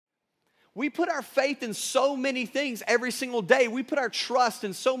We put our faith in so many things every single day. We put our trust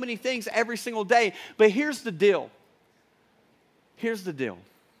in so many things every single day. But here's the deal. Here's the deal.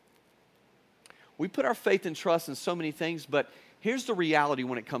 We put our faith and trust in so many things, but here's the reality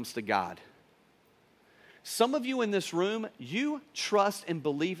when it comes to God. Some of you in this room, you trust and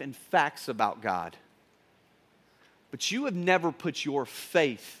believe in facts about God, but you have never put your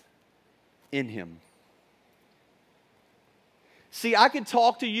faith in Him. See, I can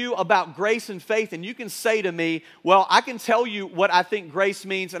talk to you about grace and faith, and you can say to me, well, I can tell you what I think grace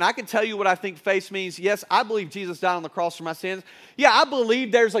means, and I can tell you what I think faith means. Yes, I believe Jesus died on the cross for my sins. Yeah, I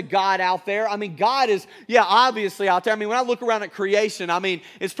believe there's a God out there. I mean, God is, obviously out there. I mean, when I look around at creation, I mean,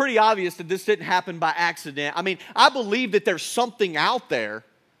 it's pretty obvious that this didn't happen by accident. I mean, I believe that there's something out there.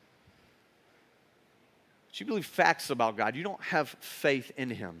 But you believe facts about God. You don't have faith in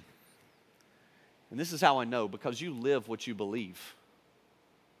Him. And this is how I know, because you live what you believe.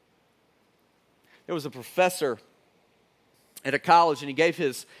 There was a professor at a college, and he gave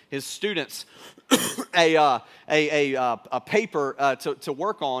his students a paper to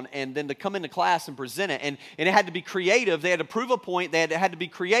work on, and then to come into class and present it. And it had to be creative. They had to prove a point. It had to be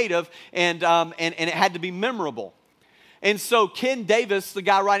creative, and it had to be memorable. And so Ken Davis, the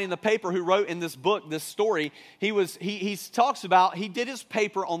guy writing the paper who wrote in this book, this story, he talks about, he did his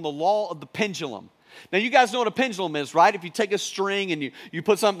paper on the law of the pendulum. Now, you guys know what a pendulum is, right? If you take a string and you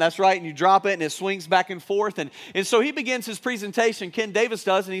put something, that's right, and you drop it and it swings back and forth. And so he begins his presentation, Ken Davis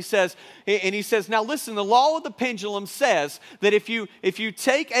does, and he says, now listen, the law of the pendulum says that if you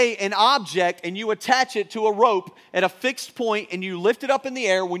take an object and you attach it to a rope at a fixed point and you lift it up in the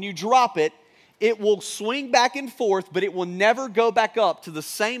air, when you drop it, it will swing back and forth, but it will never go back up to the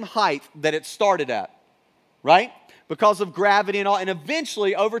same height that it started at, right? Because of gravity and all, and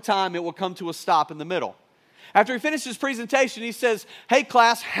eventually, over time, it will come to a stop in the middle. After he finished his presentation, he says, hey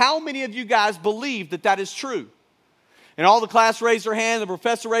class, how many of you guys believe that that is true? And all the class raised their hand, the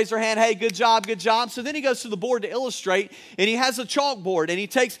professor raised their hand, hey, good job, good job. So then he goes to the board to illustrate, and he has a chalkboard, and he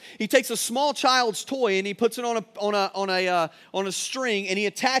takes a small child's toy, and he puts it on a string, and he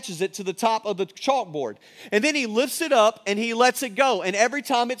attaches it to the top of the chalkboard. And then he lifts it up, and he lets it go. And every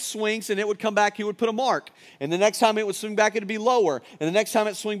time it swings and it would come back, he would put a mark. And the next time it would swing back, it would be lower. And the next time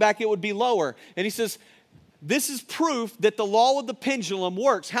it swing back, it would be lower. And he says, this is proof that the law of the pendulum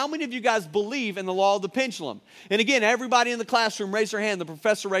works. How many of you guys believe in the law of the pendulum? And again, everybody in the classroom raised their hand. The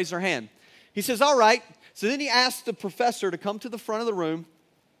professor raised their hand. He says, all right. So then he asks the professor to come to the front of the room,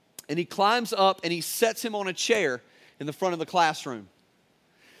 and he climbs up and he sets him on a chair in the front of the classroom.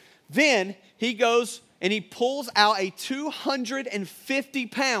 Then he goes and he pulls out a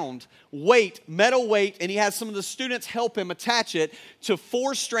 250-pound metal weight, and he has some of the students help him attach it to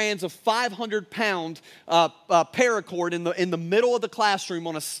 4 strands of 500-pound paracord in the middle of the classroom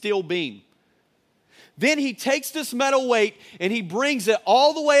on a steel beam. Then he takes this metal weight and he brings it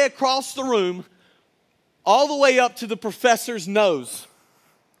all the way across the room, all the way up to the professor's nose.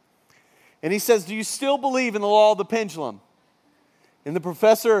 And he says, do you still believe in the law of the pendulum? And the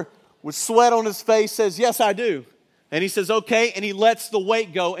professor, with sweat on his face, says, yes, I do. And he says, okay, and he lets the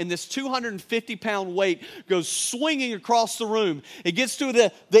weight go, and this 250-pound weight goes swinging across the room. It gets to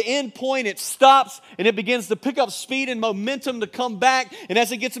the end point, it stops, and it begins to pick up speed and momentum to come back. And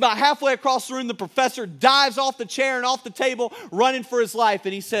as it gets about halfway across the room, the professor dives off the chair and off the table, running for his life.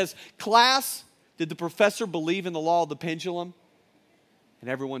 And he says, class, did the professor believe in the law of the pendulum? And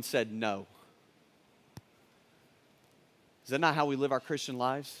everyone said no. Is that not how we live our Christian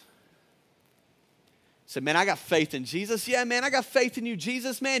lives? Said, man, I got faith in Jesus. Yeah, man, I got faith in you,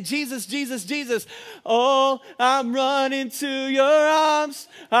 Jesus. Man, Jesus, Jesus, Jesus. Oh, I'm running to your arms.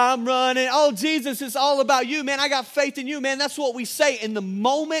 I'm running. Oh, Jesus, it's all about you, man. I got faith in you, man. That's what we say. In the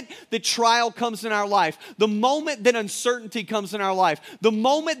moment that trial comes in our life, the moment that uncertainty comes in our life, the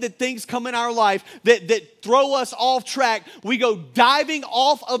moment that things come in our life that throw us off track, we go diving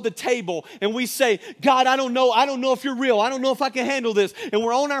off of the table and we say, God, I don't know if you're real. I don't know if I can handle this. And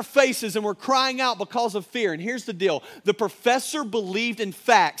we're on our faces and we're crying out because of fear. And here's the deal. The professor believed in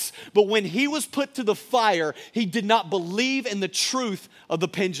facts, but when he was put to the fire, he did not believe in the truth of the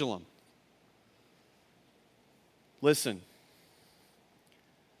pendulum. Listen,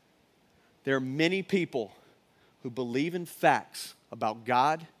 there are many people who believe in facts about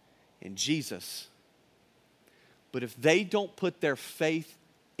God and Jesus, but if they don't put their faith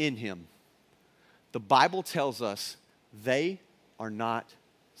in Him, the Bible tells us they are not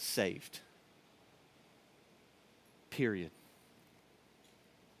saved. Period.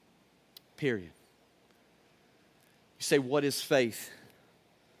 Period. You say, what is faith?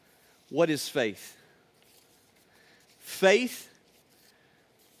 What is faith? Faith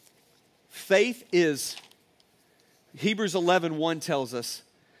faith is, Hebrews 11:1 tells us,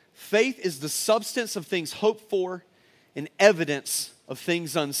 faith is the substance of things hoped for and evidence of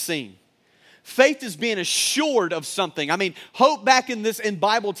things unseen. Faith is being assured of something. I mean, hope back in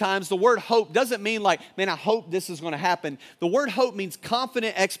Bible times, the word hope doesn't mean like, man, I hope this is going to happen. The word hope means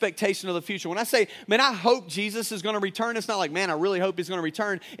confident expectation of the future. When I say, man, I hope Jesus is going to return, it's not like, man, I really hope he's going to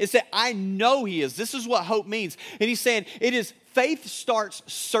return. It's that I know he is. This is what hope means. And he's saying it is faith starts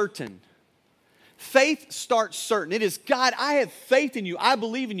certain. Faith starts certain. It is, God, I have faith in you. I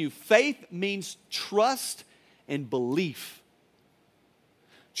believe in you. Faith means trust and belief.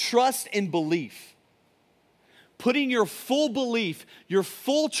 Trust and belief. Putting your full belief, your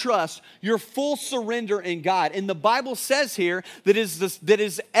full trust, your full surrender in God. And the Bible says here that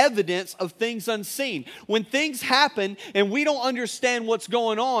is evidence of things unseen. When things happen and we don't understand what's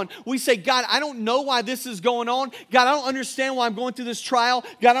going on, we say, God, I don't know why this is going on. God, I don't understand why I'm going through this trial.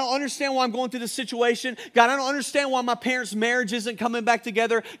 God, I don't understand why I'm going through this situation. God, I don't understand why my parents' marriage isn't coming back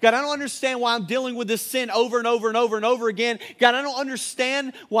together. God, I don't understand why I'm dealing with this sin over and over and over and over again. God, I don't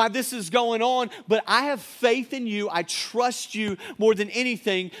understand why this is going on, but I have faith in you. I trust you more than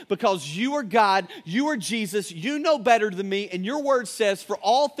anything because you are God, you are Jesus, you know better than me, and your word says, for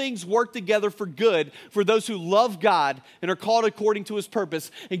all things work together for good for those who love God and are called according to his purpose.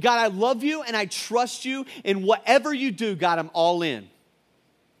 And God, I love you and I trust you, and whatever you do, God, I'm all in.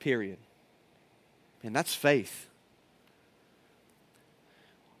 Period. And that's faith.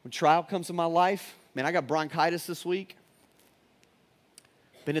 When trial comes in my life, man, I got bronchitis this week.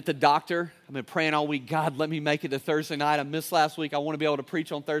 Been at the doctor. I've been praying all week. God, let me make it to Thursday night. I missed last week. I want to be able to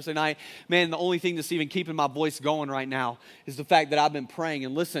preach on Thursday night. Man, the only thing that's even keeping my voice going right now is the fact that I've been praying.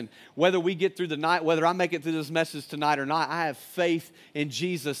 And listen, whether we get through the night, whether I make it through this message tonight or not, I have faith in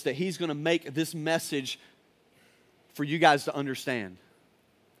Jesus that he's going to make this message for you guys to understand.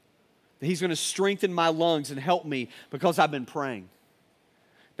 That he's going to strengthen my lungs and help me because I've been praying.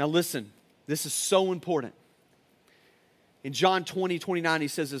 Now listen, this is so important. In John 20:29, he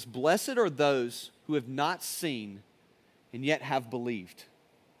says this, blessed are those who have not seen and yet have believed.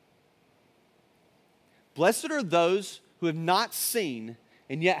 Blessed are those who have not seen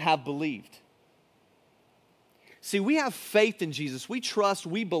and yet have believed. See, we have faith in Jesus. We trust,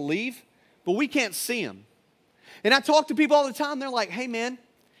 we believe, but we can't see him. And I talk to people all the time. They're like, hey, man,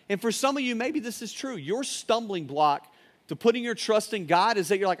 and for some of you, maybe this is true. Your stumbling block to putting your trust in God is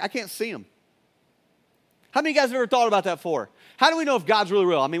that you're like, I can't see him. How many of you guys have ever thought about that before? How do we know if God's really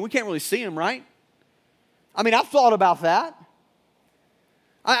real? I mean, we can't really see him, right? I mean, I've thought about that.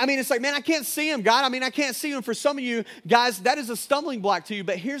 I mean, it's like, man, I can't see him, God. I mean, I can't see him. For some of you guys, that is a stumbling block to you.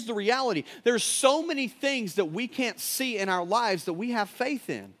 But here's the reality. There's so many things that we can't see in our lives that we have faith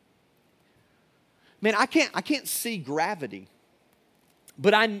in. Man, I can't see gravity.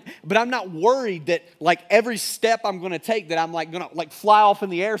 But I'm not worried that like every step I'm going to take that I'm like going to like fly off in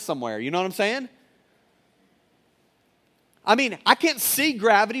the air somewhere. You know what I'm saying? I mean, I can't see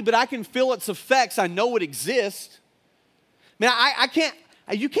gravity, but I can feel its effects. I know it exists. Man,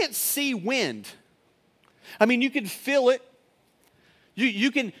 you can't see wind. I mean, you can feel it.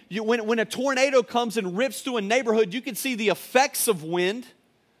 When a tornado comes and rips through a neighborhood, you can see the effects of wind.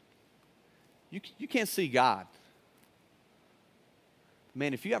 You can't see God.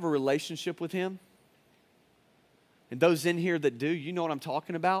 Man, if you have a relationship with him, and those in here that do, you know what I'm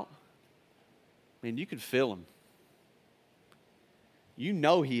talking about? Man, you can feel him. You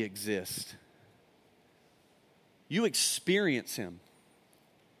know he exists. You experience him.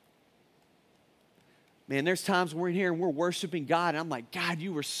 Man, there's times we're in here and we're worshiping God, and I'm like, God,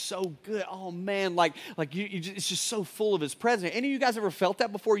 you were so good. Oh, man, it's just so full of his presence. Any of you guys ever felt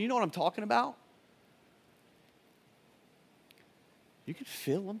that before? You know what I'm talking about? You can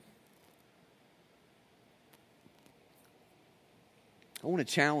feel him. I want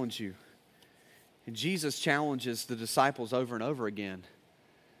to challenge you. And Jesus challenges the disciples over and over again.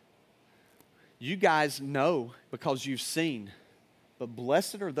 You guys know because you've seen, but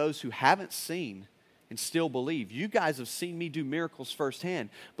blessed are those who haven't seen and still believe. You guys have seen me do miracles firsthand,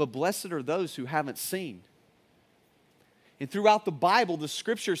 but blessed are those who haven't seen. And throughout the Bible, the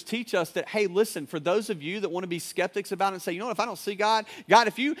scriptures teach us that, hey, listen, for those of you that want to be skeptics about it and say, you know what, if I don't see God,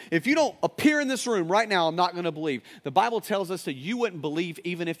 if you don't appear in this room right now, I'm not going to believe. The Bible tells us that you wouldn't believe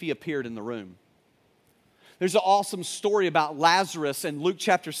even if he appeared in the room. There's an awesome story about Lazarus in Luke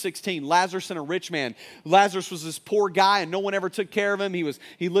chapter 16. Lazarus and a rich man. Lazarus was this poor guy and no one ever took care of him.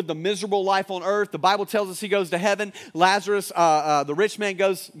 He lived a miserable life on earth. The Bible tells us he goes to heaven. Lazarus, the rich man,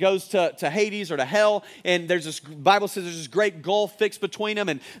 goes to Hades or to hell. And Bible says there's this great gulf fixed between them.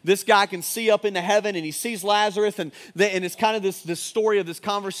 And this guy can see up into heaven and he sees Lazarus. And it's kind of this story of this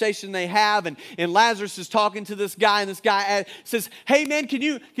conversation they have. And Lazarus is talking to this guy, and this guy says, hey man, can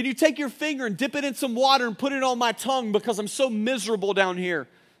you take your finger and dip it in some water and put it on my tongue because I'm so miserable down here?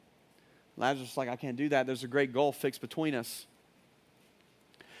 Lazarus is like, I can't do that. There's a great gulf fixed between us.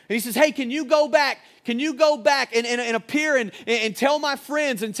 And he says, hey, can you go back and appear and tell my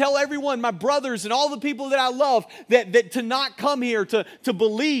friends and tell everyone, my brothers and all the people that I love, that to not come here, to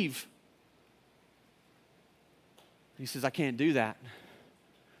believe? He says, I can't do that.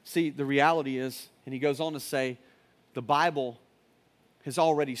 See, the reality is, and he goes on to say, the Bible has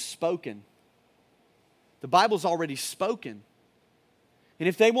already spoken. The Bible's already spoken. And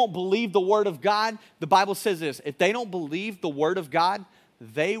if they won't believe the Word of God, the Bible says this, if they don't believe the Word of God,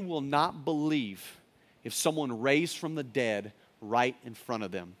 they will not believe if someone raised from the dead right in front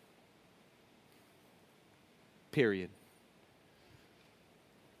of them. Period.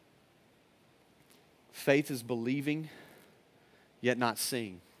 Faith is believing, yet not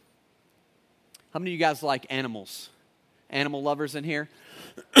seeing. How many of you guys like animals? Animal lovers in here?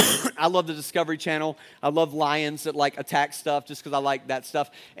 I love the Discovery Channel. I love lions that like attack stuff just because I like that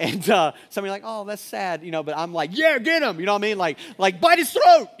stuff. And somebody like, oh, that's sad, but I'm like, yeah, get him, you know what I mean? Like bite his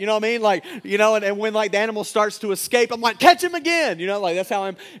throat, you know what I mean? And when like the animal starts to escape, I'm like, catch him again, that's how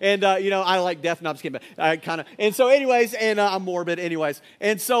I'm. And I like death. No, I'm just kidding, but I kind of. And so, anyways, and I'm morbid, anyways.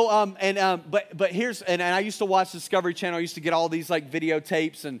 And so, but here's, and I used to watch Discovery Channel. I used to get all these like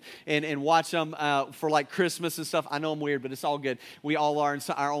videotapes and watch them for like Christmas and stuff. I know I'm weird, but it's all good. We all are in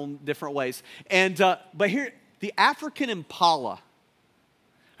our own different ways. And but here, the African impala.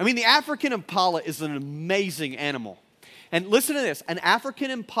 The African impala is an amazing animal. And listen to this. An African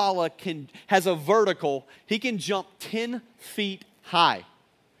impala has a vertical. He can jump 10 feet high.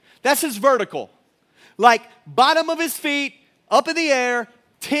 That's his vertical. Like bottom of his feet, up in the air,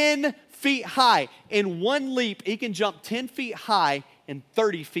 10 feet high. In one leap, he can jump 10 feet high and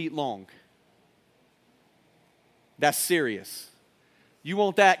 30 feet long. That's serious. You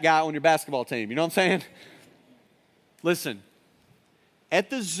want that guy on your basketball team. You know what I'm saying? Listen, at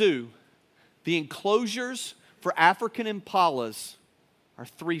the zoo, the enclosures for African impalas are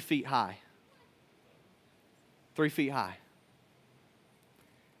 3 feet high. 3 feet high.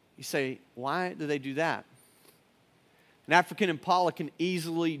 You say, why do they do that? An African impala can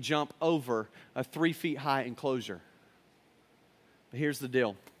easily jump over a 3 feet high enclosure. But here's the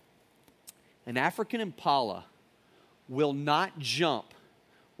deal. An African impala will not jump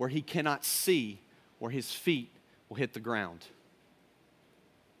where he cannot see where his feet will hit the ground.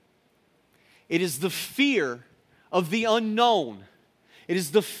 It is the fear of the unknown. It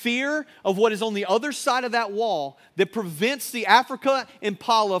is the fear of what is on the other side of that wall that prevents the African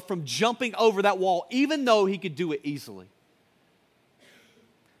impala from jumping over that wall, even though he could do it easily.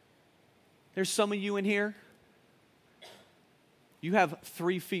 There's some of you in here, you have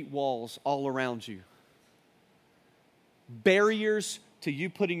 3 feet walls all around you. Barriers to you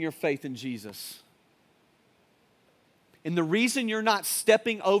putting your faith in Jesus. And the reason you're not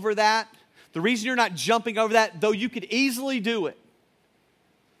stepping over that, the reason you're not jumping over that, though you could easily do it,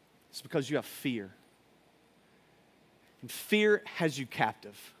 is because you have fear. And fear has you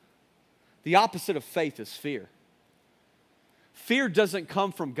captive. The opposite of faith is fear. Fear doesn't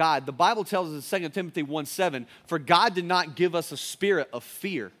come from God. The Bible tells us in 2 Timothy 1:7, for God did not give us a spirit of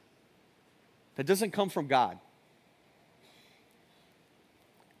fear. That doesn't come from God.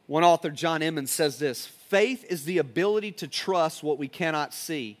 One author, John Emmons, says this: faith is the ability to trust what we cannot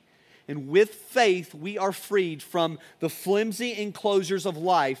see. And with faith, we are freed from the flimsy enclosures of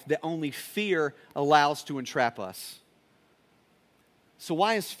life that only fear allows to entrap us. So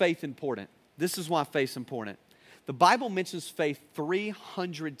why is faith important? This is why faith is important. The Bible mentions faith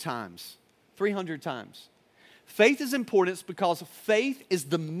 300 times. 300 times. Faith is important because faith is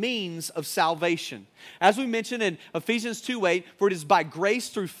the means of salvation. As we mentioned in Ephesians 2:8, for it is by grace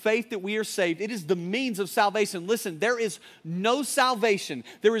through faith that we are saved. It is the means of salvation. Listen, there is no salvation.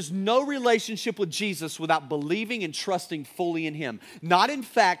 There is no relationship with Jesus without believing and trusting fully in Him. Not in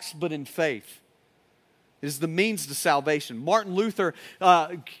facts, but in faith. It is the means to salvation. Martin Luther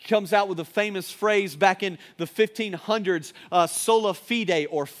comes out with a famous phrase back in the 1500s, sola fide,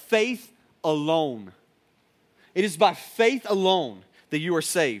 or faith alone. It is by faith alone that you are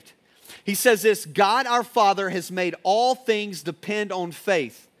saved. He says this: God our Father has made all things depend on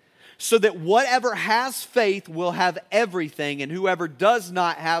faith. so that whatever has faith will have everything, and whoever does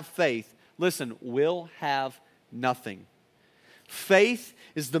not have faith, listen, will have nothing. Faith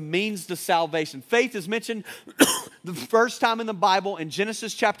is the means to salvation. Faith is mentioned the first time in the Bible in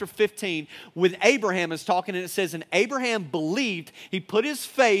Genesis chapter 15 when Abraham is talking, and it says, and Abraham believed, he put his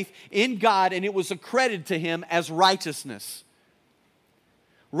faith in God, and it was accredited to him as righteousness.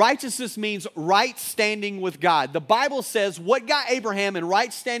 Righteousness means right standing with God. The Bible says what got Abraham in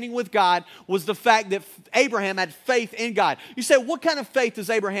right standing with God was the fact that Abraham had faith in God. You say, what kind of faith does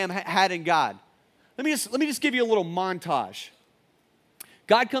Abraham had in God? Let me just give you a little montage.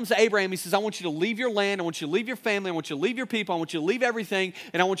 God comes to Abraham, he says, I want you to leave your land, I want you to leave your family, I want you to leave your people, I want you to leave everything,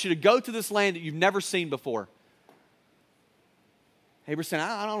 and I want you to go to this land that you've never seen before. Abraham said,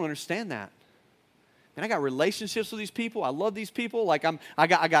 I don't understand that. And I got relationships with these people. I love these people. Like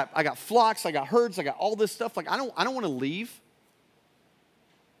I got flocks, I got herds, I got all this stuff. Like I don't want to leave.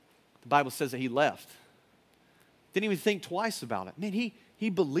 The Bible says that he left. Didn't even think twice about it. Man, he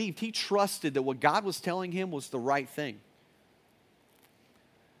believed, he trusted that what God was telling him was the right thing.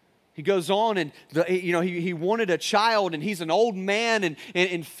 He goes on and he wanted a child, and he's an old man, and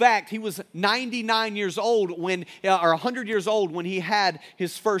in fact he was 99 years old or 100 years old when he had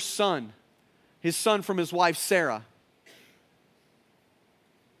his first son, his son from his wife Sarah.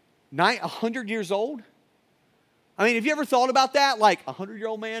 100 years old? I mean, have you ever thought about that? Like a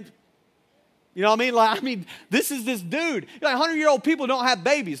 100-year-old man? You know what I mean? This is this dude. 100-year-old people don't have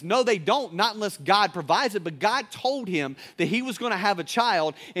babies. No, they don't, not unless God provides it. But God told him that he was going to have a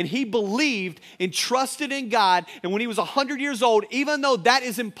child, and he believed and trusted in God. And when he was 100 years old, even though that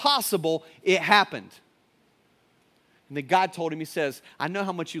is impossible, it happened. And then God told him, he says, I know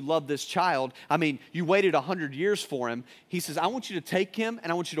how much you love this child. I mean, you waited 100 years for him. He says, I want you to take him,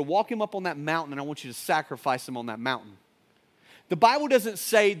 and I want you to walk him up on that mountain, and I want you to sacrifice him on that mountain. The Bible doesn't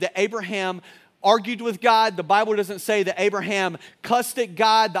say that Abraham argued with God. The Bible doesn't say that Abraham cussed at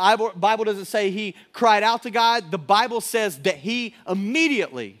God. The Bible doesn't say he cried out to God. The Bible says that he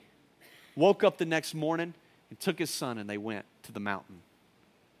immediately woke up the next morning and took his son, and they went to the mountain.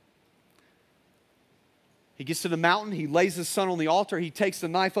 He gets to the mountain. He lays his son on the altar. He takes the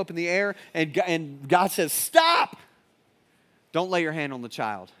knife up in the air, and God says, stop! Don't lay your hand on the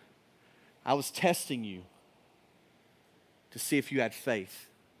child. I was testing you to see if you had faith.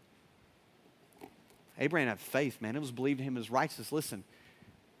 Abraham had faith, man. It was believed in him as righteous. Listen,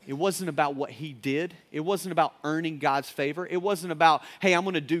 it wasn't about what he did. It wasn't about earning God's favor. It wasn't about, hey, I'm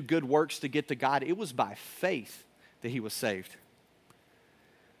going to do good works to get to God. It was by faith that he was saved.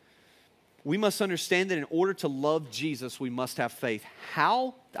 We must understand that in order to love Jesus, we must have faith.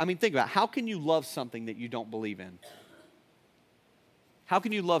 How? I mean, think about it. How can you love something that you don't believe in? How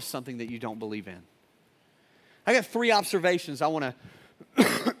can you love something that you don't believe in? I got 3 observations I want to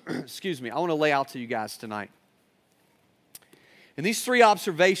I want to lay out to you guys tonight. And these 3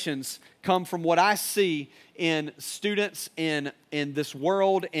 observations come from what I see in students in this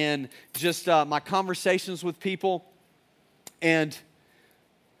world, and just my conversations with people. And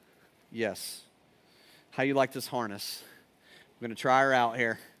yes, how you like this harness? I'm going to try her out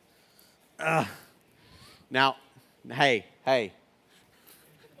here. Now, hey.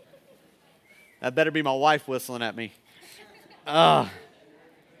 That better be my wife whistling at me.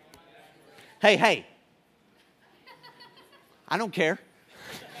 Hey. I don't care.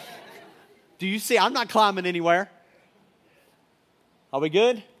 Do you see? I'm not climbing anywhere. Are we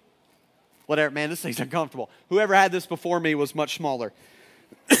good? Whatever, man, this thing's uncomfortable. Whoever had this before me was much smaller.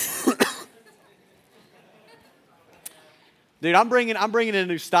 Dude, I'm bringing in a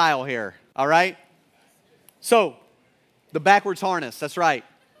new style here, all right? So, the backwards harness, that's right.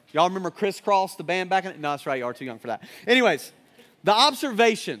 Y'all remember Crisscross, the band back in it? No, that's right, y'all are too young for that. Anyways, the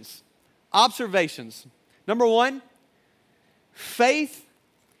observations. Number 1, faith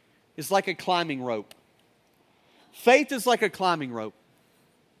is like a climbing rope. Faith is like a climbing rope.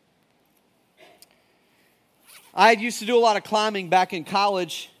 I used to do a lot of climbing back in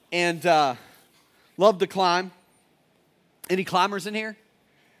college, and loved to climb. Any climbers in here?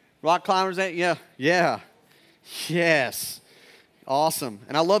 Rock climbers? Yeah. Yes. Awesome.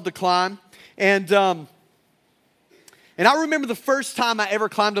 And I love to climb. And I remember the first time I ever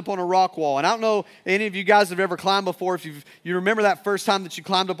climbed up on a rock wall. And I don't know any of you guys have ever climbed before. If you remember that first time that you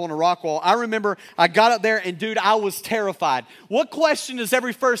climbed up on a rock wall. I remember I got up there, and dude, I was terrified. What question does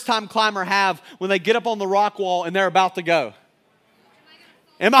every first-time climber have when they get up on the rock wall and they're about to go?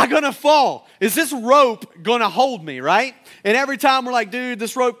 Am I going to fall? Is this rope going to hold me, right? And every time we're like, dude,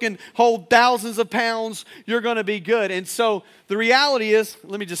 this rope can hold thousands of pounds. You're going to be good. And so the reality is,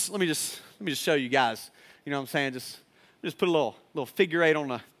 let me just show you guys. You know what I'm saying? Just put a little figure 8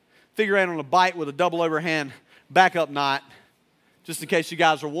 on figure eight on a bike with a double overhand backup knot, just in case you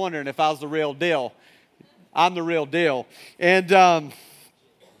guys were wondering if I was the real deal. I'm the real deal. And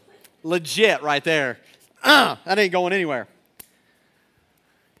legit right there. That ain't going anywhere.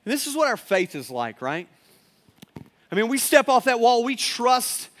 And this is what our faith is like, right? I mean, we step off that wall, we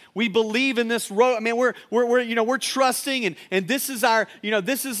trust, we believe in this road. I mean, we're trusting, and this is our,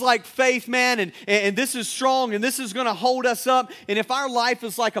 this is like faith, man, and this is strong, and this is going to hold us up. And if our life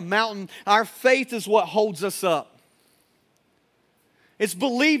is like a mountain, our faith is what holds us up. It's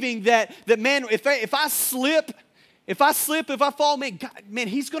believing that man, if I slip, if I fall, man, God, man,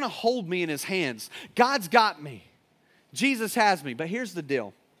 He's going to hold me in His hands. God's got me. Jesus has me. But here's the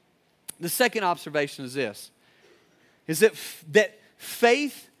deal. The second observation is this, is that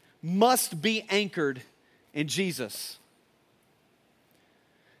faith must be anchored in Jesus.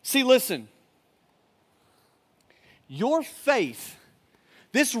 See, listen, your faith,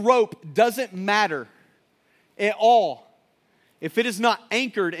 this rope doesn't matter at all if it is not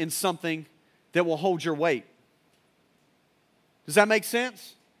anchored in something that will hold your weight. Does that make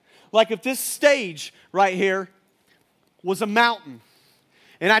sense? Like if this stage right here was a mountain,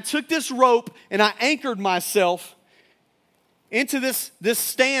 and I took this rope and I anchored myself into this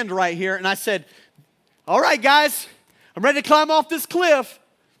stand right here, and I said, all right, guys, I'm ready to climb off this cliff.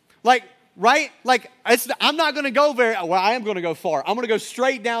 Like, right? Like, I'm not going to go well, I am going to go far. I'm going to go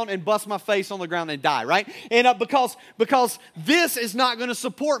straight down and bust my face on the ground and die, right? And because this is not going to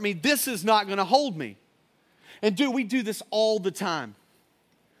support me. This is not going to hold me. And dude, we do this all the time.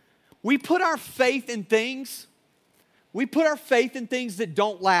 We put our faith in things. We put our faith in things that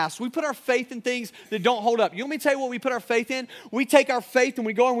don't last. We put our faith in things that don't hold up. You want me to tell you what we put our faith in? We take our faith and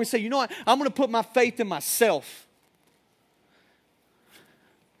we go and we say, you know what? I'm going to put my faith in myself.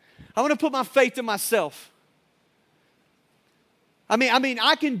 I'm going to put my faith in myself. I mean,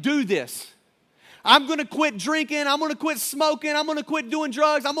 I can do this. I'm going to quit drinking. I'm going to quit smoking. I'm going to quit doing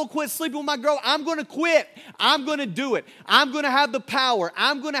drugs. I'm going to quit sleeping with my girl. I'm going to quit. I'm going to do it. I'm going to have the power.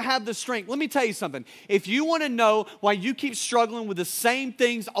 I'm going to have the strength. Let me tell you something. If you want to know why you keep struggling with the same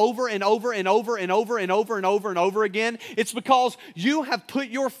things over and over and over and over and over and over and over again, it's because you have put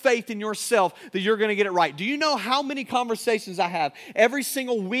your faith in yourself that you're going to get it right. Do you know how many conversations I have every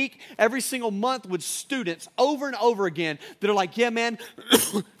single week, every single month with students over and over again that are like, yeah, man,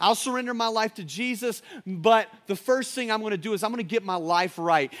 I'll surrender my life to Jesus. But the first thing I'm going to do is I'm going to get my life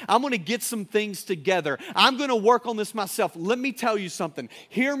right. I'm going to get some things together. I'm going to work on this myself. Let me tell you something.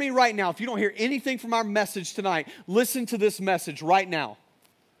 Hear me right now. If you don't hear anything from our message tonight, listen to this message right now.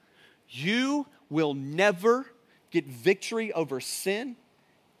 You will never get victory over sin,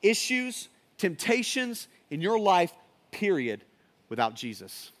 issues, temptations in your life, period, without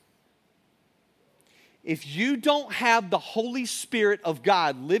Jesus. If you don't have the Holy Spirit of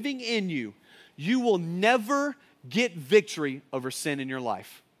God living in you, you will never get victory over sin in your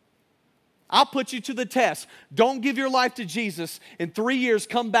life. I'll put you to the test. Don't give your life to Jesus. In 3 years,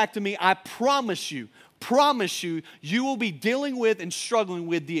 come back to me. I promise you, you will be dealing with and struggling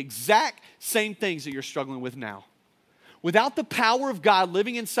with the exact same things that you're struggling with now. Without the power of God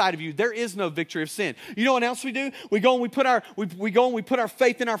living inside of you, there is no victory of sin. You know what else we do? We go and we put our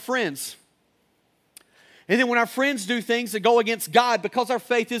faith in our friends. And then when our friends do things that go against God, because our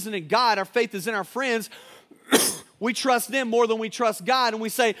faith isn't in God, our faith is in our friends, we trust them more than we trust God. And we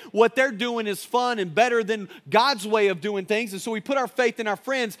say what they're doing is fun and better than God's way of doing things. And so we put our faith in our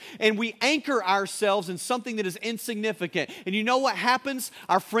friends and we anchor ourselves in something that is insignificant. And you know what happens?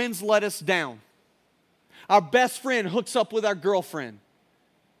 Our friends let us down. Our best friend hooks up with our girlfriend.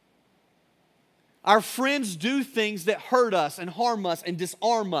 Our friends do things that hurt us and harm us and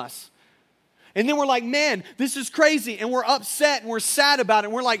disarm us. And then we're like, man, this is crazy. And we're upset and we're sad about it.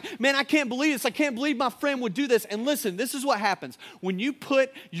 And we're like, man, I can't believe this. I can't believe my friend would do this. And listen, this is what happens. When you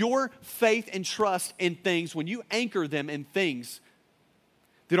put your faith and trust in things, when you anchor them in things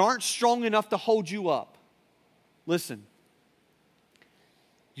that aren't strong enough to hold you up, listen,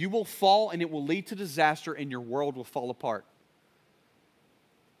 you will fall and it will lead to disaster and your world will fall apart.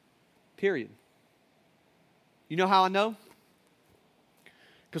 Period. You know how I know?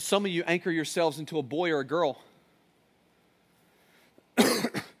 Because some of you anchor yourselves into a boy or a girl.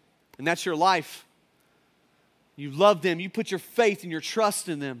 And that's your life. You love them. You put your faith and your trust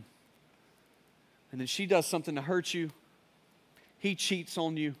in them. And then she does something to hurt you. He cheats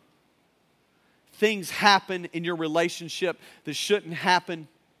on you. Things happen in your relationship that shouldn't happen.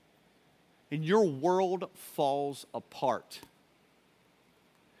 And your world falls apart.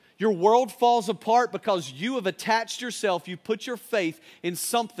 Your world falls apart because you have attached yourself, you put your faith in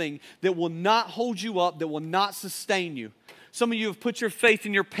something that will not hold you up, that will not sustain you. Some of you have put your faith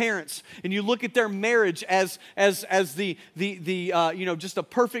in your parents, and you look at their marriage as the just a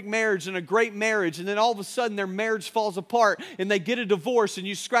perfect marriage and a great marriage, and then all of a sudden their marriage falls apart, and they get a divorce, and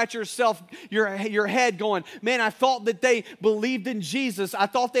you scratch your head going, man, I thought that they believed in Jesus. I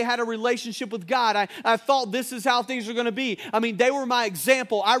thought they had a relationship with God. I thought this is how things are going to be. I mean, they were my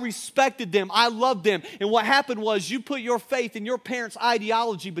example. I respected them. I loved them. And what happened was you put your faith in your parents'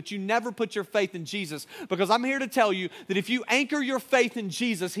 ideology, but you never put your faith in Jesus. Because I'm here to tell you that if you anchor your faith in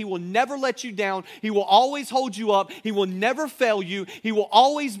Jesus, He will never let you down. He will always hold you up. He will never fail you. He will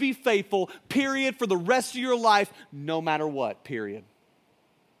always be faithful, period, for the rest of your life, no matter what, period.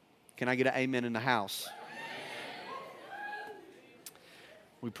 Can I get an amen in the house?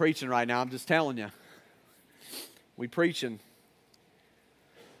 We preaching right now, I'm just telling you. We preaching.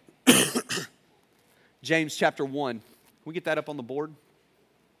 James chapter 1. Can we get that up on the board?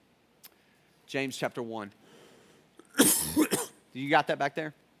 James chapter 1. You got that back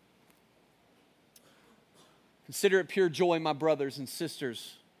there? Consider it pure joy, my brothers and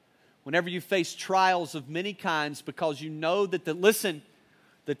sisters, whenever you face trials of many kinds, because you know that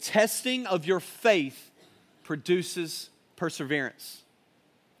the testing of your faith produces perseverance.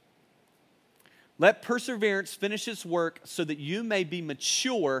 Let perseverance finish its work so that you may be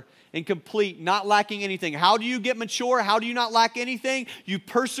mature and complete, not lacking anything. How do you get mature? How do you not lack anything? You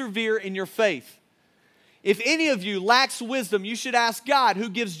persevere in your faith. If any of you lacks wisdom, you should ask God, who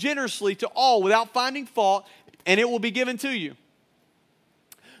gives generously to all without finding fault, and it will be given to you.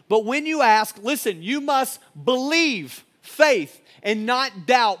 But when you ask, listen, you must believe, faith, and not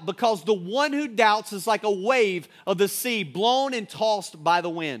doubt, because the one who doubts is like a wave of the sea, blown and tossed by the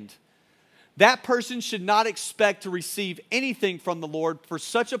wind. That person should not expect to receive anything from the Lord, for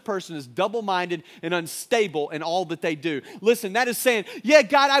such a person is double-minded and unstable in all that they do. Listen, that is saying, yeah,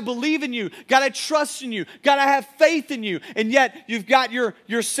 God, I believe in you. God, I trust in you. God, I have faith in you. And yet you've got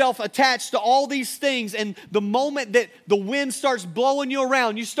yourself attached to all these things, and the moment that the wind starts blowing you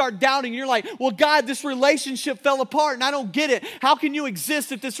around, you start doubting. You're like, well, God, this relationship fell apart, and I don't get it. How can you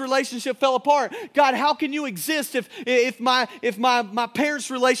exist if this relationship fell apart? God, how can you exist if my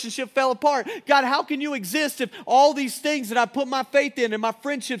parents' relationship fell apart? God, how can you exist if all these things that I put my faith in and my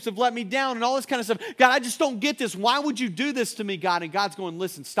friendships have let me down and all this kind of stuff? God, I just don't get this. Why would you do this to me, God? And God's going,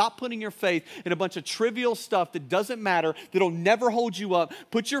 listen, stop putting your faith in a bunch of trivial stuff that doesn't matter, that'll never hold you up.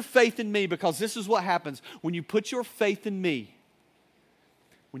 Put your faith in me, because this is what happens. When you put your faith in me,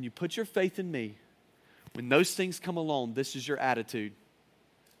 when those things come along, this is your attitude.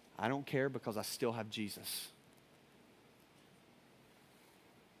 I don't care, because I still have Jesus.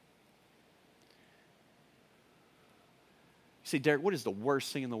 See, Derek, what is the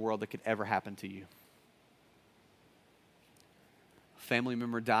worst thing in the world that could ever happen to you? A family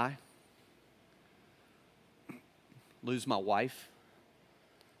member die? Lose my wife?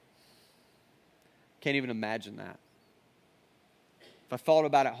 Can't even imagine that. If I thought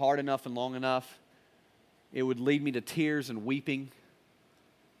about it hard enough and long enough, it would lead me to tears and weeping.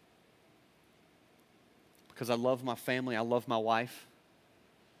 Because I love my family, I love my wife.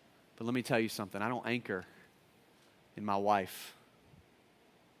 But let me tell you something, I don't anchor in my wife.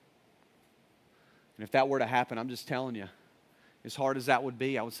 And if that were to happen, I'm just telling you, as hard as that would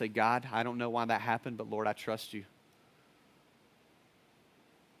be, I would say, God, I don't know why that happened, but Lord, I trust you.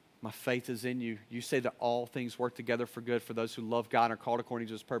 My faith is in you. You say that all things work together for good for those who love God and are called according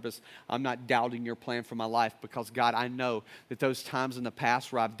to His purpose. I'm not doubting your plan for my life, because, God, I know that those times in the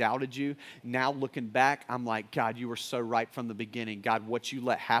past where I've doubted you, now looking back, I'm like, God, you were so right from the beginning. God, what you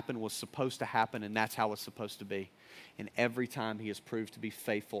let happen was supposed to happen, and that's how it's supposed to be. And every time He has proved to be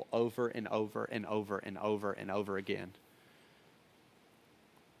faithful over and over and over and over and over again.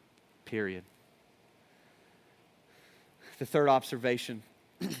 Period. The third observation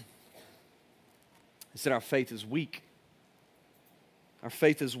is that our faith is weak. Our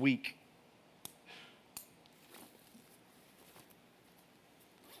faith is weak.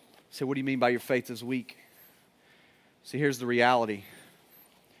 So what do you mean by your faith is weak? See, here's the reality.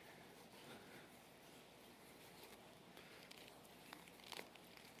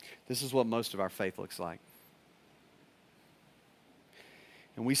 This is what most of our faith looks like.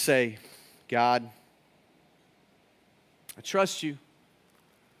 And we say, God, I trust you.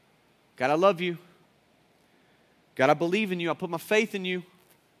 God, I love you. God, I believe in you. I put my faith in you.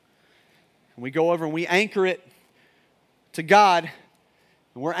 And we go over and we anchor it to God.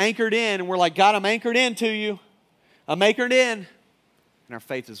 And we're anchored in, and we're like, God, I'm anchored into you. I'm anchored in. And our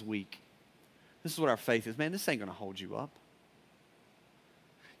faith is weak. This is what our faith is. Man, this ain't going to hold you up.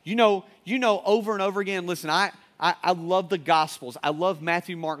 You know, over and over again, listen, I I love the Gospels. I love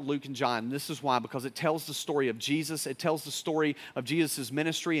Matthew, Mark, Luke, and John. And this is why, because it tells the story of Jesus. It tells the story of Jesus'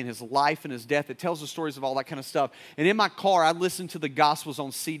 ministry and his life and his death. It tells the stories of all that kind of stuff. And in my car, I listen to the Gospels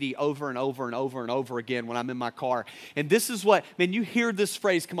on CD over and over and over and over again when I'm in my car. And this is what, man, you hear this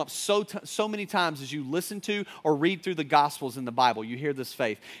phrase come up so many times as you listen to or read through the Gospels in the Bible. You hear this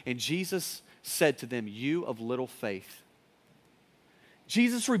faith. And Jesus said to them, "You of little faith."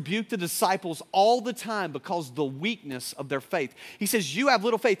 Jesus rebuked the disciples all the time because of the weakness of their faith. He says, "You have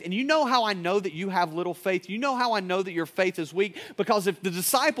little faith." And you know how I know that you have little faith? You know how I know that your faith is weak? Because if the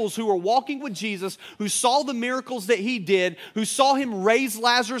disciples who were walking with Jesus, who saw the miracles that he did, who saw him raise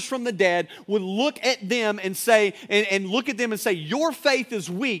Lazarus from the dead, would look at them and say, and look at them and say, "Your faith is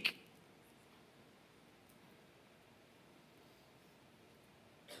weak,"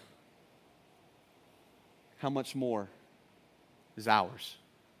 how much more is ours?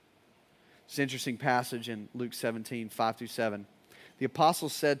 It's an interesting passage in Luke 17, 5-7. The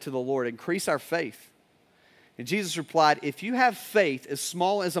apostles said to the Lord, "Increase our faith." And Jesus replied, "If you have faith as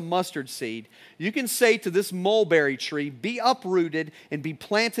small as a mustard seed, you can say to this mulberry tree, 'Be uprooted and be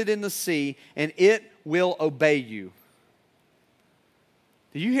planted in the sea,' and it will obey you."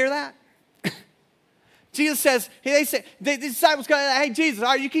 Do you hear that? Jesus says, the disciples go, "Hey, Jesus, all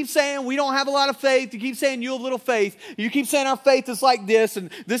right, you keep saying we don't have a lot of faith. You keep saying you have little faith. You keep saying our faith is like this, and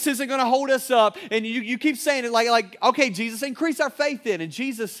this isn't going to hold us up. And you keep saying it like, okay, Jesus, increase our faith then." And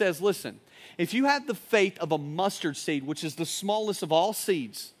Jesus says, "Listen, if you have the faith of a mustard seed, which is the smallest of all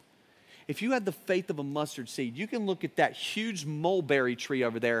seeds, if you have the faith of a mustard seed, you can look at that huge mulberry tree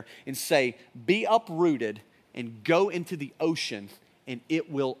over there and say, 'Be uprooted and go into the ocean,' and it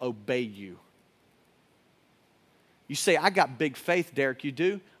will obey you." You say, "I got big faith, Derek." You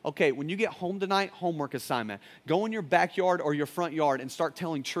do? Okay, when you get home tonight, homework assignment. Go in your backyard or your front yard and start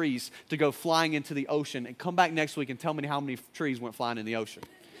telling trees to go flying into the ocean, and come back next week and tell me how many trees went flying in the ocean.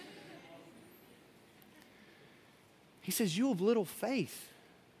 He says, "You have little faith."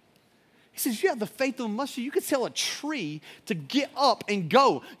 He says, "You have the faith of a mustard seed. You could tell a tree to get up and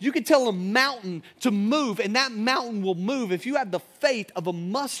go. You could tell a mountain to move, and that mountain will move if you have the faith of a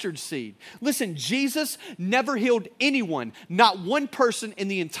mustard seed." Listen, Jesus never healed anyone, not one person in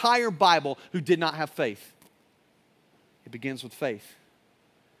the entire Bible who did not have faith. It begins with faith.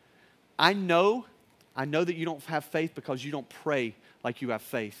 I know that you don't have faith because you don't pray like you have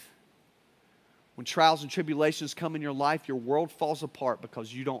faith. When trials and tribulations come in your life, your world falls apart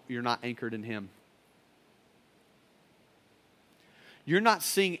because you're not anchored in Him. You're not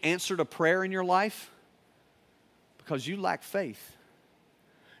seeing answer to prayer in your life because you lack faith.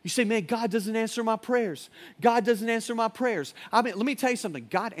 You say, "Man, God doesn't answer my prayers. God doesn't answer my prayers." I mean, let me tell you something.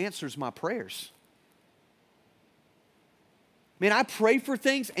 God answers my prayers. Man, I pray for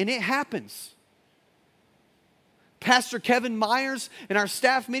things and it happens. Pastor Kevin Myers in our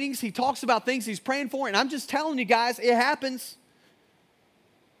staff meetings, he talks about things he's praying for, and I'm just telling you guys, it happens.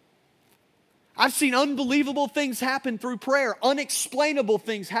 I've seen unbelievable things happen through prayer. Unexplainable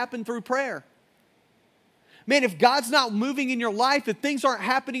things happen through prayer. Man, if God's not moving in your life, if things aren't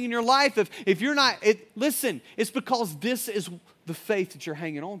happening in your life, if you're not, listen, it's because this is the faith that you're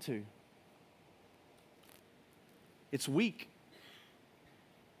hanging on to. It's weak.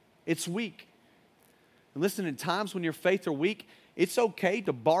 It's weak. And listen, in times when your faith are weak, it's okay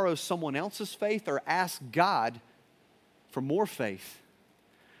to borrow someone else's faith or ask God for more faith.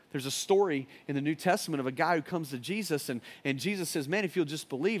 There's a story in the New Testament of a guy who comes to Jesus, and Jesus says, "Man, if you'll just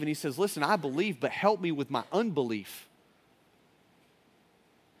believe." And he says, "Listen, I believe, but help me with my unbelief."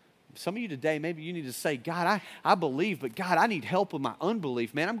 Some of you today, maybe you need to say, "God, I believe, but God, I need help with my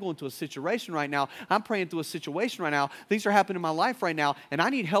unbelief. Man, I'm going through a situation right now. I'm praying through a situation right now. Things are happening in my life right now, and I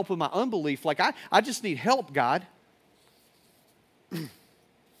need help with my unbelief. Like, I just need help, God."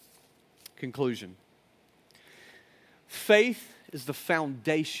 Conclusion. Faith is the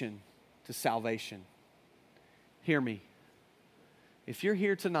foundation to salvation. Hear me. If you're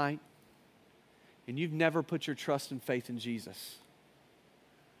here tonight and you've never put your trust and faith in Jesus,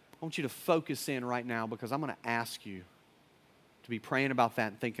 I want you to focus in right now, because I'm going to ask you to be praying about that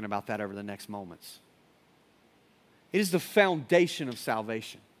and thinking about that over the next moments. It is the foundation of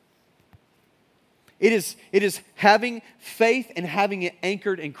salvation. It is having faith and having it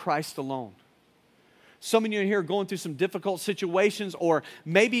anchored in Christ alone. Some of you here are going through some difficult situations, or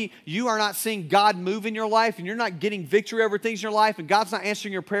maybe you are not seeing God move in your life and you're not getting victory over things in your life, and God's not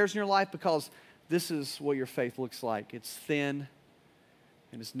answering your prayers in your life because this is what your faith looks like. It's thin,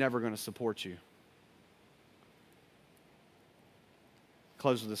 and it's never going to support you.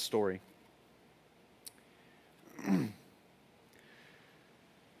 Close with this story.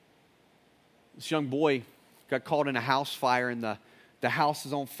 This young boy got caught in a house fire, and the house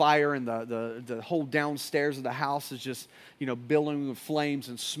is on fire, and the whole downstairs of the house is just, billowing with flames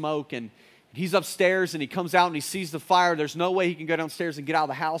and smoke. And he's upstairs, and he comes out and he sees the fire. There's no way he can go downstairs and get out of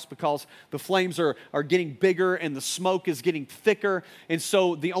the house because the flames are getting bigger and the smoke is getting thicker. And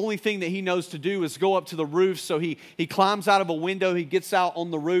so the only thing that he knows to do is go up to the roof. So he climbs out of a window. He gets out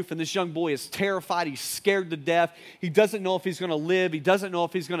on the roof, and this young boy is terrified. He's scared to death. He doesn't know if he's going to live. He doesn't know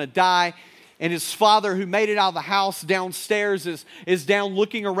if he's going to die. And his father, who made it out of the house downstairs, is down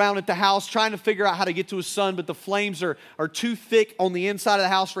looking around at the house, trying to figure out how to get to his son, but the flames are too thick on the inside of the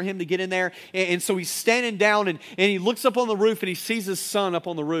house for him to get in there. And so he's standing down, and he looks up on the roof, and he sees his son up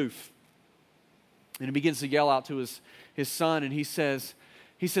on the roof. And he begins to yell out to his son, and he says,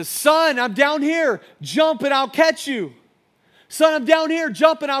 "Son, I'm down here. Jump and I'll catch you. Son, I'm down here,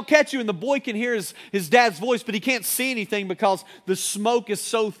 jump and I'll catch you." And the boy can hear his dad's voice, but he can't see anything because the smoke is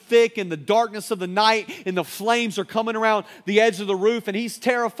so thick and the darkness of the night and the flames are coming around the edge of the roof, and he's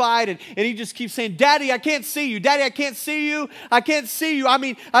terrified, and he just keeps saying, "Daddy, I can't see you. Daddy, I can't see you. I can't see you. I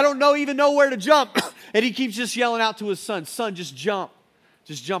mean, I don't even know where to jump." And he keeps just yelling out to his son, "Son, just jump.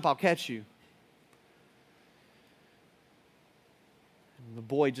 Just jump, I'll catch you." And the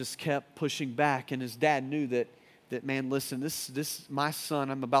boy just kept pushing back, and his dad knew that man, listen, this my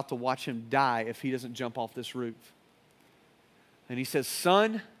son, I'm about to watch him die if he doesn't jump off this roof. And he says,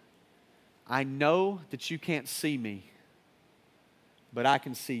 "Son, I know that you can't see me, but I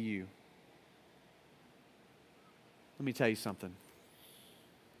can see you." Let me tell you something.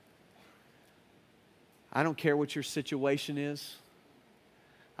 I don't care what your situation is.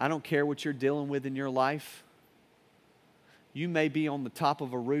 I don't care what you're dealing with in your life. You may be on the top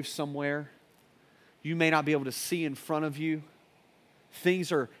of a roof somewhere. You may not be able to see in front of you.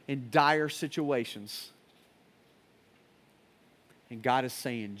 Things are in dire situations. And God is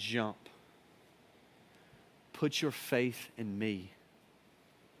saying, jump. Put your faith in me.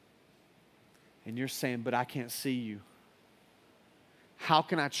 And you're saying, "But I can't see you. How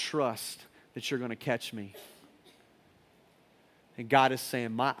can I trust that you're going to catch me?" And God is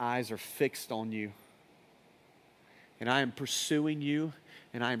saying, "My eyes are fixed on you. And I am pursuing you.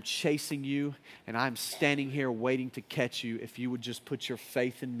 And I am chasing you, and I am standing here waiting to catch you if you would just put your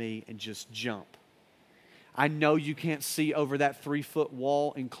faith in me and just jump." I know you can't see over that 3-foot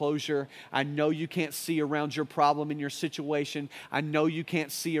wall enclosure. I know you can't see around your problem and your situation. I know you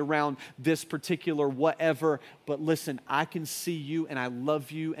can't see around this particular whatever. But listen, I can see you, and I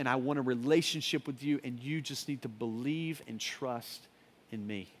love you, and I want a relationship with you, and you just need to believe and trust in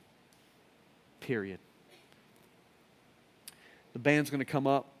me. Period. The band's going to come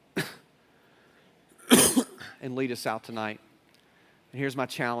up and lead us out tonight. And here's my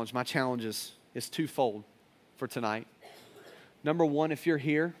challenge. My challenge is twofold for tonight. Number one, if you're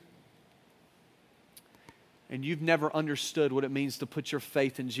here and you've never understood what it means to put your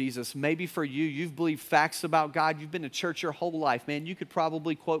faith in Jesus, maybe for you, you've believed facts about God. You've been to church your whole life. Man, you could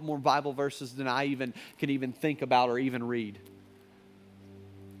probably quote more Bible verses than I can even think about or even read.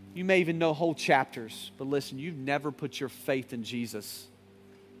 You may even know whole chapters, but listen, you've never put your faith in Jesus.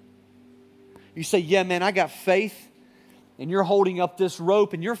 You say, "Yeah, man, I got faith," and you're holding up this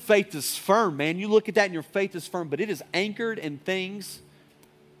rope, and your faith is firm, man. You look at that, and your faith is firm, but it is anchored in things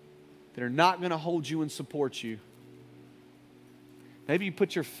that are not going to hold you and support you. Maybe you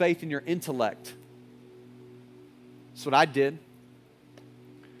put your faith in your intellect. That's what I did.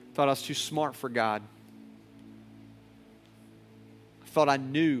 Thought I was too smart for God. Thought I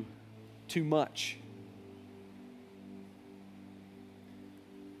knew too much.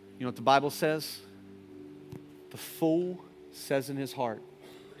 You know what the Bible says? The fool says in his heart,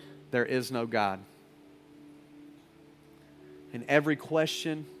 "There is no God." And every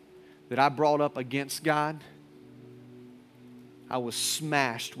question that I brought up against God, I was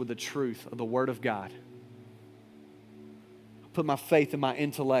smashed with the truth of the Word of God. I put my faith in my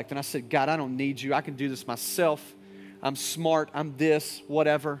intellect, and I said, "God, I don't need you. I can do this myself. I'm smart, I'm this,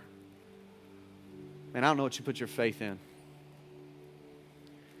 whatever." Man, I don't know what you put your faith in.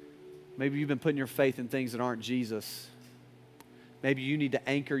 Maybe you've been putting your faith in things that aren't Jesus. Maybe you need to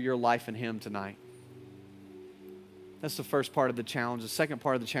anchor your life in Him tonight. That's the first part of the challenge. The second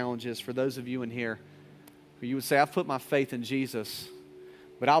part of the challenge is for those of you in here who you would say, "I've put my faith in Jesus,"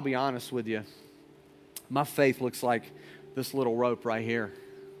 but I'll be honest with you, my faith looks like this little rope right here.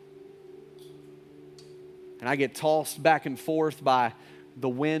 And I get tossed back and forth by the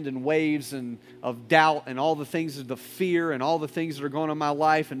wind and waves and of doubt and all the things of the fear and all the things that are going on in my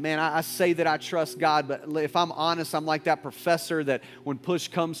life. And man, I say that I trust God, but if I'm honest, I'm like that professor that when push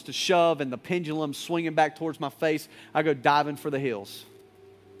comes to shove and the pendulum's swinging back towards my face, I go diving for the hills.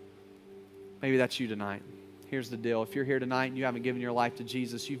 Maybe that's you tonight. here's the deal. If you're here tonight and you haven't given your life to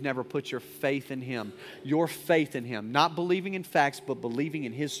Jesus, you've never put your faith in Him. Your faith in Him. Not believing in facts, but believing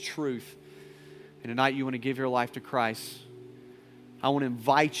in His truth. And tonight you want to give your life to Christ. I want to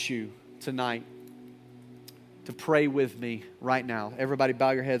invite you tonight to pray with me right now. Everybody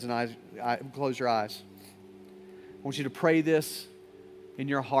bow your heads and close your eyes. I want you to pray this in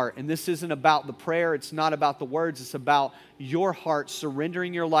your heart. And this isn't about the prayer. It's not about the words. It's about your heart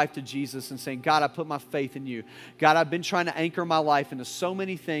surrendering your life to Jesus and saying, God, I put my faith in you. God, I've been trying to anchor my life into so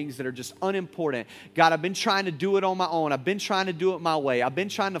many things that are just unimportant. God, I've been trying to do it on my own. I've been trying to do it my way. I've been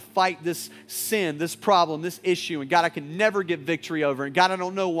trying to fight this sin, this problem, this issue. And God, I can never get victory over it. God, I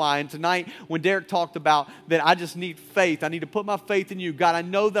don't know why. And tonight, when Derek talked about that I just need faith, I need to put my faith in you. God, I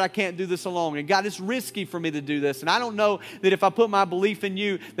know that I can't do this alone. And God, it's risky for me to do this. And I don't know that if I put my belief in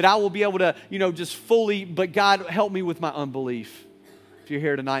you, that I will be able to, just fully, but God, help me with my unbelief. If you're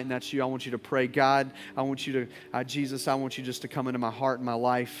here tonight and that's you, I want you to pray, God, I want you to, Jesus, I want you just to come into my heart and my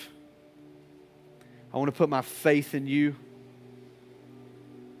life. I want to put my faith in you.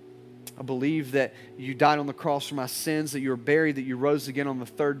 I believe that you died on the cross for my sins, that you were buried, that you rose again on the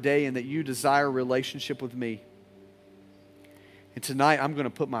third day, and that you desire a relationship with me. And tonight, I'm going to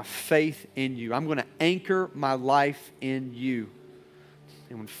put my faith in you. I'm going to anchor my life in you.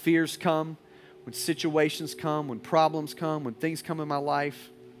 And when fears come, when situations come, when problems come, when things come in my life,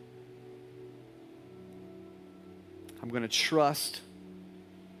 I'm going to trust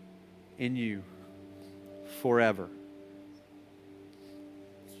in you forever.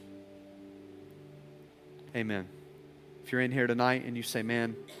 Amen. If you're in here tonight and you say,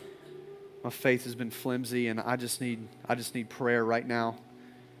 man, my faith has been flimsy and I just need prayer right now.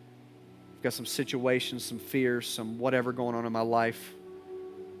 I've got some situations, some fears, some whatever going on in my life.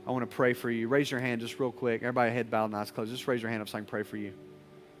 I want to pray for you. Raise your hand just real quick. Everybody head bowed and eyes closed. Just raise your hand up so I can pray for you.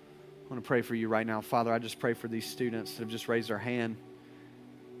 I want to pray for you right now. Father, I just pray for these students that have just raised their hand.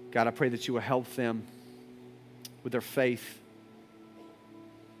 God, I pray that you will help them with their faith.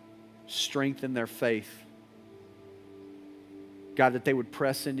 Strengthen their faith. God, that they would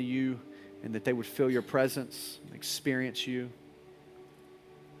press into you and that they would feel your presence, experience you.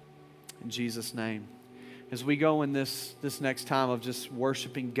 In Jesus' name. As we go in this next time of just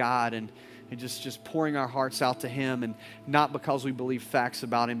worshiping God and just pouring our hearts out to Him, and not because we believe facts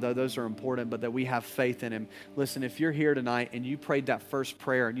about Him, though those are important, but that we have faith in Him. Listen, if you're here tonight and you prayed that first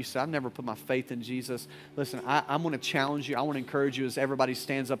prayer and you said, I've never put my faith in Jesus, listen, I'm going to challenge you. I want to encourage you as everybody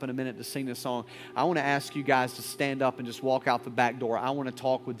stands up in a minute to sing this song. I want to ask you guys to stand up and just walk out the back door. I want to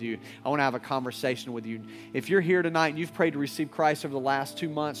talk with you. I want to have a conversation with you. If you're here tonight and you've prayed to receive Christ over the last 2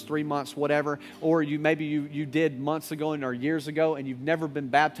 months, 3 months, whatever, or maybe you did months ago or years ago and you've never been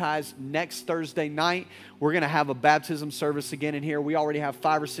baptized, next Thursday night, we're going to have a baptism service again in here. We already have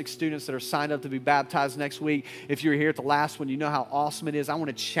 5 or 6 students that are signed up to be baptized next week. If you were here at the last one, you know how awesome it is. I want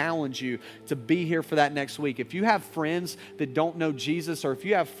to challenge you to be here for that next week. If you have friends that don't know Jesus, or if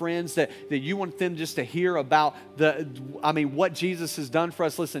you have friends that you want them just to hear about what Jesus has done for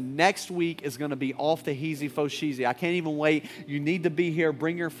us, listen, next week is going to be off the heezy fo sheezy. I can't even wait. You need to be here.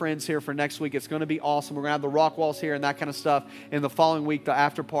 Bring your friends here for next week. It's going to be awesome. We're going to have the rock walls here and that kind of stuff. And the following week, the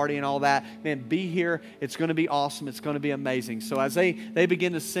after party and all that. Man, be here. It's going to be awesome. It's going to be amazing. So as they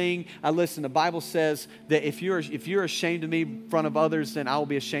begin to sing, listen, the Bible says that if you're ashamed of me in front of others, then I will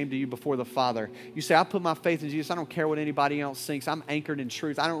be ashamed of you before the Father. You say, I put my faith in Jesus. I don't care what anybody else thinks. I'm anchored in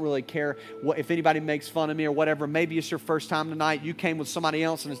truth. I don't really care if anybody makes fun of me or whatever. Maybe it's your first time tonight. You came with somebody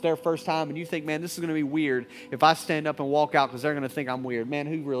else and it's their first time and you think, man, this is going to be weird if I stand up and walk out because they're going to think I'm weird. Man,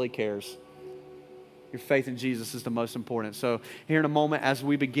 who really cares? Your faith in Jesus is the most important. So here in a moment as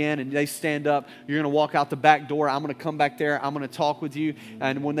we begin and they stand up, you're going to walk out the back door. I'm going to come back there. I'm going to talk with you.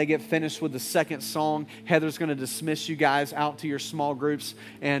 And when they get finished with the second song, Heather's going to dismiss you guys out to your small groups.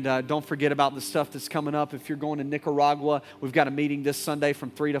 And don't forget about the stuff that's coming up. If you're going to Nicaragua, we've got a meeting this Sunday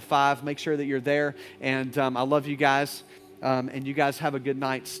from 3 to 5. Make sure that you're there. And I love you guys. And you guys have a good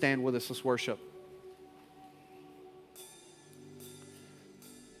night. Stand with us. Let's worship.